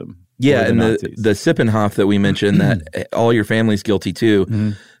Nazism. Yeah, and the Sippenhof that we mentioned, that all your family's guilty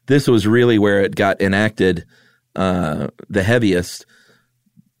too, this was really where it got enacted the heaviest.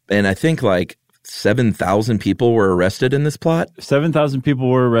 And I think like 7,000 people were arrested in this plot. 7,000 people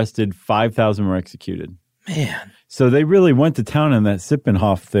were arrested, 5,000 were executed. Man. So they really went to town on that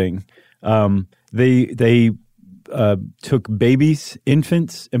Sippenhof thing. They took babies,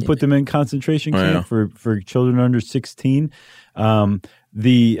 infants, and put them in concentration camp for children under 16.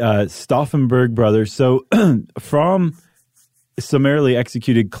 The Stauffenberg brothers. So Fromm summarily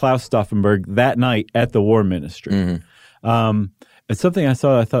executed Klaus Stauffenberg that night at the War Ministry. It's something I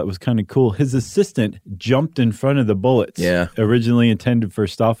thought was kind of cool. His assistant jumped in front of the bullets, originally intended for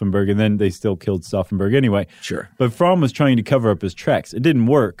Stauffenberg, and then they still killed Stauffenberg anyway. Sure. But Fromm was trying to cover up his tracks. It didn't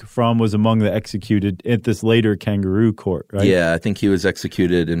work. Fromm was among the executed at this later kangaroo court, right? Yeah, I think he was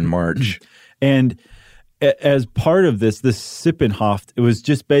executed in March. And as part of this Sippenhof, it was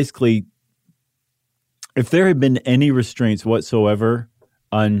just basically, if there had been any restraints whatsoever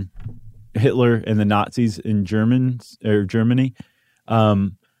on Hitler and the Nazis in Germany,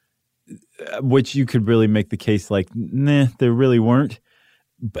 which you could really make the case like, nah, there really weren't.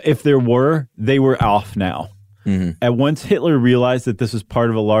 But if there were, they were off now. And once Hitler realized that this was part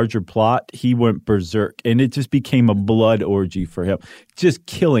of a larger plot, he went berserk, and it just became a blood orgy for him, just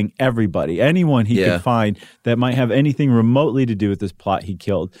killing everybody. Anyone he could find that might have anything remotely to do with this plot, he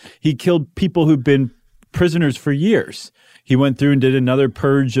killed. He killed people who'd been prisoners for years. He went through and did another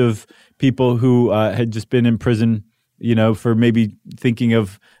purge of people who had just been in prison, for maybe thinking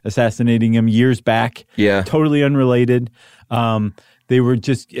of assassinating him years back. Yeah. Totally unrelated. They were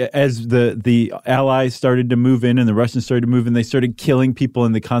just, as the Allies started to move in and the Russians started to move in, they started killing people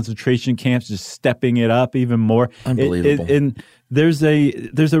in the concentration camps, just stepping it up even more. Unbelievable. And there's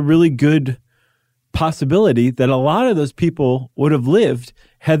a really good possibility that a lot of those people would have lived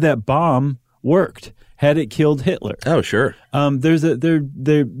had that bomb worked. had it killed Hitler. Oh, sure. There's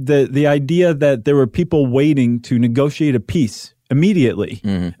the idea that there were people waiting to negotiate a peace immediately,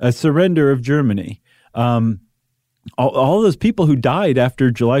 a surrender of Germany. All those people who died after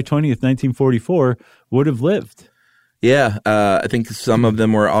July 20th, 1944 would have lived. Yeah, I think some of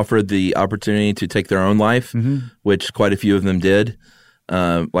them were offered the opportunity to take their own life, which quite a few of them did.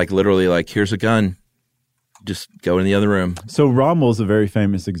 Like literally, like, here's a gun, just go in the other room. So Rommel's a very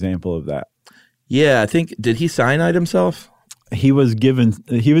famous example of that. Yeah, I think, did he cyanide himself? He was given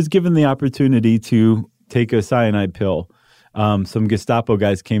the opportunity to take a cyanide pill. Some Gestapo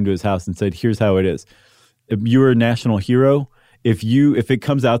guys came to his house and said, here's how it is. If you're a national hero, if it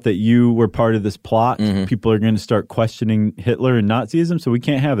comes out that you were part of this plot, people are going to start questioning Hitler and Nazism, so we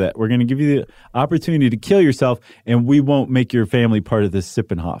can't have that. We're going to give you the opportunity to kill yourself, and we won't make your family part of this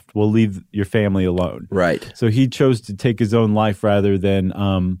Sippenhaft. We'll leave your family alone. Right. So he chose to take his own life rather than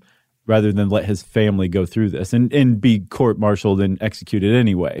let his family go through this and be court-martialed and executed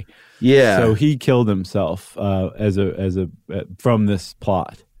anyway. Yeah. So he killed himself from this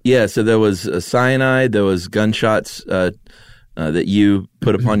plot. Yeah, so there was a cyanide, there was gunshots that you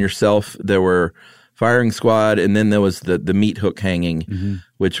put upon yourself, there were firing squad, and then there was the meat hook hanging,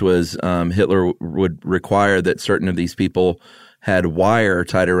 which was Hitler would require that certain of these people had wire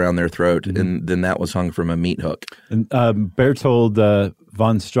tied around their throat, and then that was hung from a meat hook. And Berthold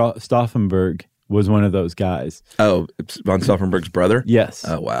von Stauffenberg was one of those guys. Oh, von Stauffenberg's brother? Yes.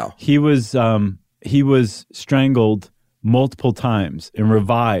 Oh, wow. He was strangled multiple times and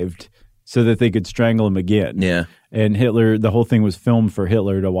revived so that they could strangle him again. Yeah. And Hitler, the whole thing was filmed for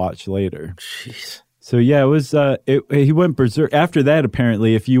Hitler to watch later. Jeez. So yeah, it was. He went berserk after that.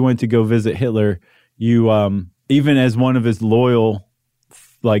 Apparently, if you went to go visit Hitler, you even as one of his loyal,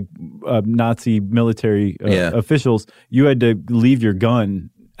 Nazi military officials, you had to leave your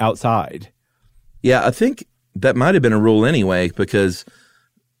gun outside. Yeah, I think that might have been a rule anyway,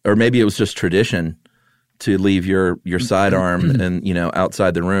 or maybe it was just tradition to leave your sidearm and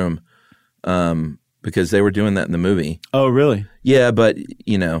outside the room, because they were doing that in the movie. Oh, really? Yeah, but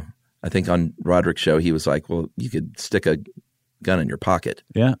I think on Roderick's show he was like, "Well, you could stick a gun in your pocket."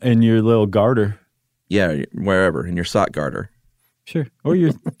 Yeah, and your little garter. Yeah, wherever, in your sock garter. Sure, or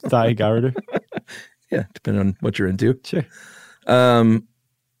your thigh garter. Yeah, depending on what you're into. Sure.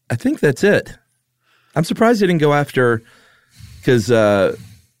 I think that's it. I'm surprised they didn't go after, because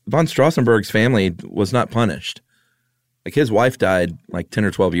von Strassenberg's family was not punished. Like, his wife died like 10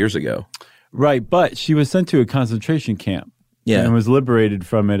 or 12 years ago. Right, but she was sent to a concentration camp. Yeah. And was liberated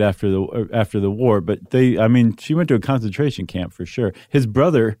from it after the war. But she went to a concentration camp for sure. His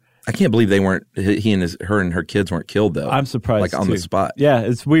brother. I can't believe they weren't. Her and her kids weren't killed though. I'm surprised, like on too. the spot. Yeah,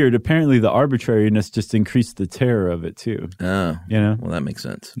 it's weird. Apparently, the arbitrariness just increased the terror of it too. Oh, well, that makes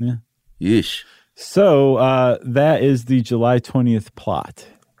sense. Yeah. Yeesh. So that is the July 20th plot.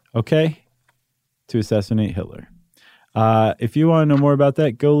 Okay, to assassinate Hitler. If you want to know more about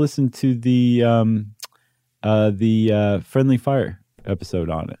that, go listen to the Friendly Fire episode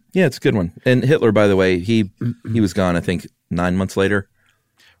on it. Yeah, it's a good one. And Hitler, by the way, he was gone, I think, 9 months later.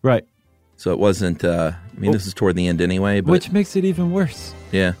 Right. So it wasn't, this is toward the end anyway. But, which makes it even worse.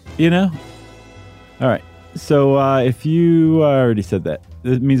 Yeah. All right. So if you already said that,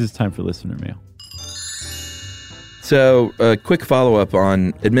 it means it's time for listener mail. So a quick follow-up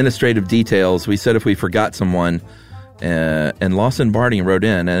on administrative details. We said if we forgot someone, and Lawson Barney wrote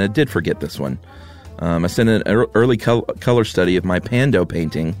in, and I did forget this one. I sent an early color study of my Pando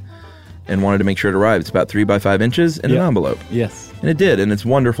painting and wanted to make sure it arrived. It's about 3 by 5 inches in an envelope. Yes. And it did, and it's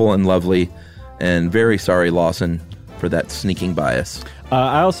wonderful and lovely, and very sorry, Lawson, for that sneaking bias.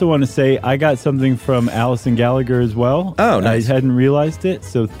 I also want to say I got something from Allison Gallagher as well. Oh, nice. I hadn't realized it,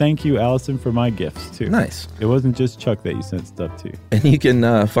 so thank you, Allison, for my gifts, too. Nice. It wasn't just Chuck that you sent stuff to. And you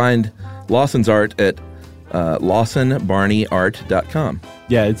can find Lawson's art at LawsonBarneyArt.com.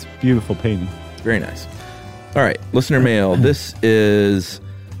 Yeah, it's beautiful painting. Very nice. All right, listener mail. This is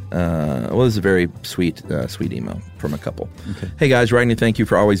this is a very sweet email from a couple. Okay. Hey guys, writing to thank you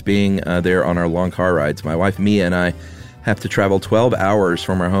for always being there on our long car rides. My wife Mia and I have to travel 12 hours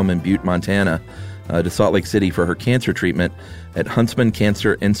from our home in Butte, Montana, to Salt Lake City for her cancer treatment at Huntsman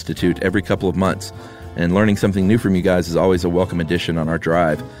Cancer Institute every couple of months. And learning something new from you guys is always a welcome addition on our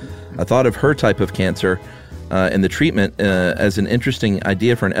drive. I thought of her type of cancer and the treatment as an interesting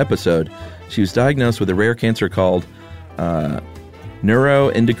idea for an episode. She was diagnosed with a rare cancer called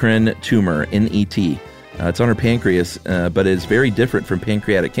neuroendocrine tumor, NET. It's on her pancreas, but it is very different from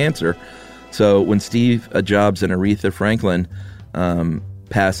pancreatic cancer. So when Steve Jobs and Aretha Franklin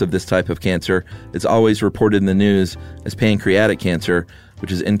pass of this type of cancer, it's always reported in the news as pancreatic cancer,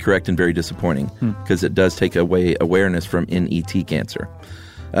 which is incorrect and very disappointing because it does take away awareness from NET cancer.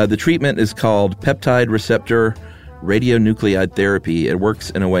 The treatment is called peptide receptor radionuclide therapy. It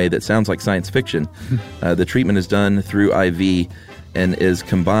works in a way that sounds like science fiction. The treatment is done through IV and is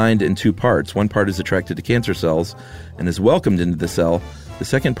combined in two parts. One part is attracted to cancer cells and is welcomed into the cell. The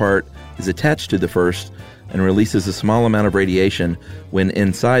second part is attached to the first and releases a small amount of radiation when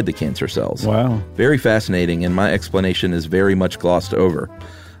inside the cancer cells. Wow. Very fascinating, and my explanation is very much glossed over.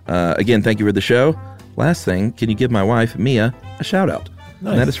 Again, thank you for the show. Last thing, can you give my wife, Mia, a shout-out?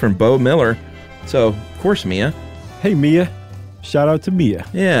 Nice. And that is from Bo Miller. So, of course, Mia. Hey, Mia. Shout out to Mia.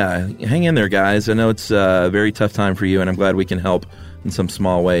 Yeah, hang in there, guys. I know it's a very tough time for you, and I'm glad we can help in some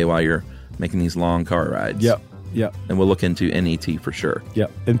small way while you're making these long car rides. Yep. And we'll look into NET for sure.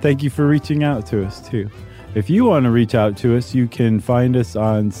 Yep. And thank you for reaching out to us, too. If you want to reach out to us, you can find us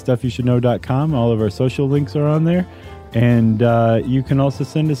on StuffYouShouldKnow.com. All of our social links are on there. And you can also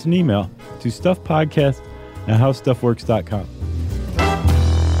send us an email to stuffpodcast@howstuffworks.com.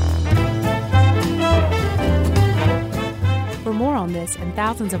 For more on this and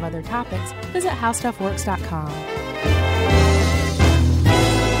thousands of other topics, visit howstuffworks.com.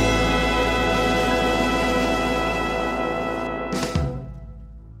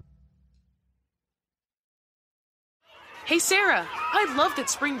 Hey Sarah, I love that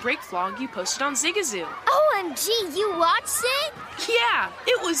spring break vlog you posted on Zigazoo. OMG, you watched it? Yeah,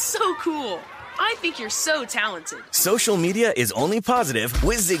 it was so cool. I think you're so talented. Social media is only positive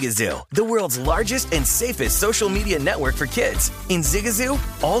with Zigazoo, the world's largest and safest social media network for kids. In Zigazoo,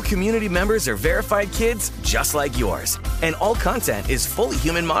 all community members are verified kids just like yours, and all content is fully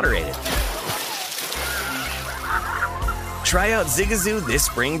human moderated. Try out Zigazoo this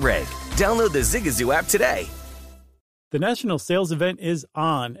spring break. Download the Zigazoo app today. The national sales event is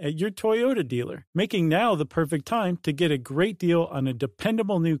on at your Toyota dealer, making now the perfect time to get a great deal on a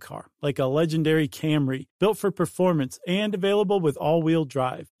dependable new car, like a legendary Camry, built for performance and available with all-wheel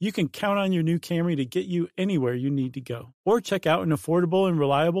drive. You can count on your new Camry to get you anywhere you need to go. Or check out an affordable and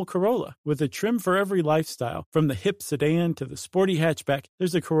reliable Corolla with a trim for every lifestyle. From the hip sedan to the sporty hatchback,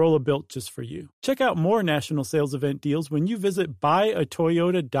 there's a Corolla built just for you. Check out more national sales event deals when you visit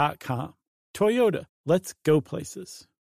buyatoyota.com. Toyota, let's go places.